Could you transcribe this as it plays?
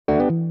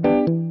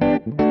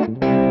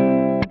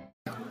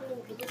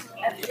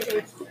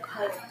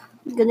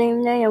Good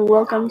evening and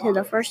welcome to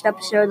the first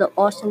episode of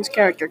Austin's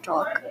Character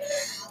Talk.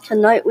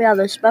 Tonight we have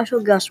a special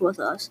guest with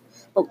us,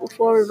 but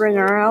before we bring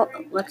her out,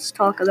 let's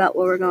talk about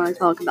what we're going to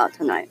talk about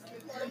tonight.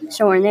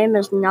 So her name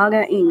is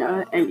Naga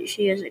Ina, and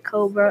she is a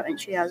cobra, and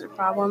she has a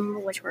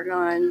problem which we're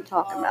going to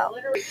talk about.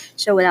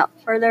 So without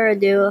further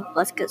ado,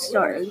 let's get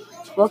started.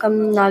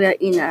 Welcome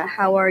Naga Ina,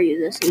 how are you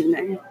this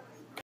evening?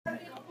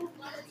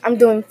 I'm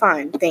doing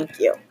fine, thank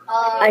you.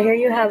 I hear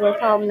you have a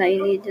problem that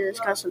you need to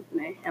discuss with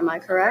me, am I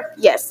correct?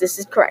 Yes, this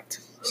is correct.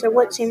 So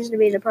what seems to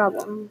be the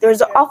problem? There's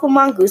an awful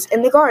mongoose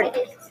in the garden.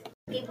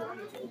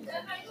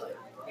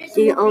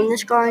 Do you own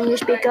this garden you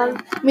speak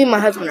of? Me and my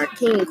husband are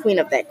king and queen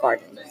of that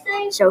garden.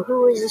 So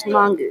who is this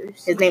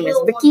mongoose? His name is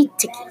Ricky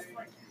Tiki.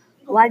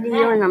 Why do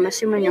you and I'm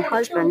assuming your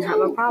husband have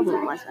a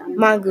problem with him?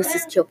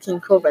 Mongooses kill king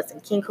cobras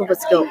and king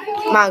cobras kill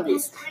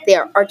mongoose. They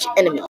are arch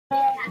enemies.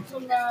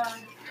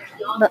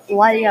 But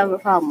why do you have a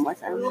problem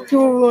with him? He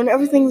will ruin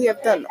everything we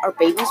have done. Our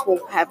babies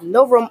will have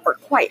no room or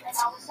quiet.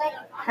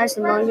 Has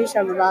the mongoose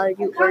ever bothered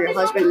you or your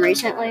husband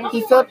recently?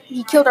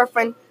 He killed our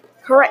friend.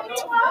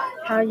 Correct.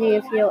 How do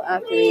you feel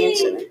after the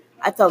incident?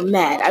 I felt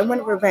mad. I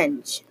wanted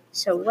revenge.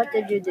 So what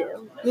did you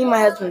do? Me and my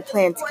husband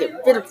planned to get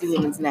rid of the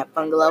humans in that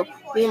bungalow.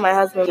 Me and my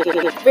husband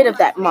get rid of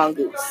that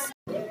mongoose.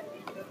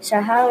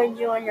 So how did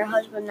you and your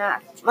husband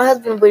act? My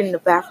husband waited in the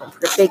bathroom for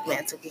the big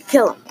man so we could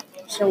kill him.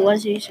 So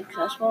was he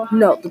successful?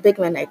 No, the big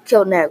man had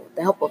killed Nag with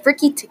the help of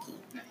Ricky Tiki.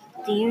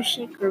 Do you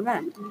seek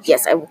revenge?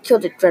 Yes, I will kill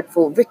the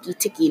dreadful Ricky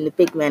Tiki and the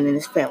big man and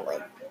his family.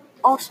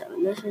 Also,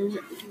 this is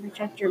to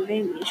protect your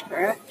babies,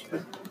 correct?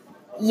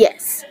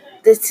 Yes,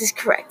 this is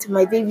correct.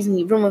 My babies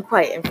need room and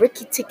quiet, and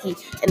Ricky Tiki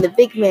and the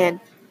big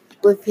man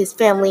with his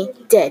family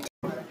dead.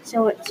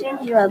 So it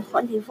seems you have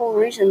plentiful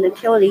reason to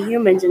kill the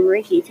humans in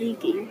Riki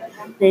Tiki.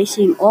 They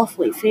seem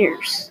awfully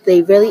fierce.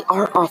 They really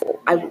are awful.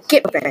 I will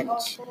get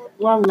revenge.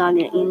 Well,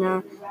 Naga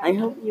Ina, I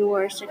hope you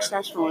are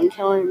successful in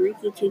killing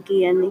Riki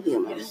Tiki and the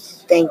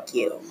humans. Thank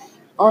you.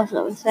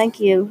 Also, thank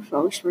you,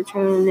 folks, for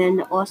tuning in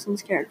to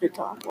Austin's Character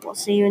Talk. We'll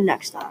see you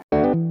next time.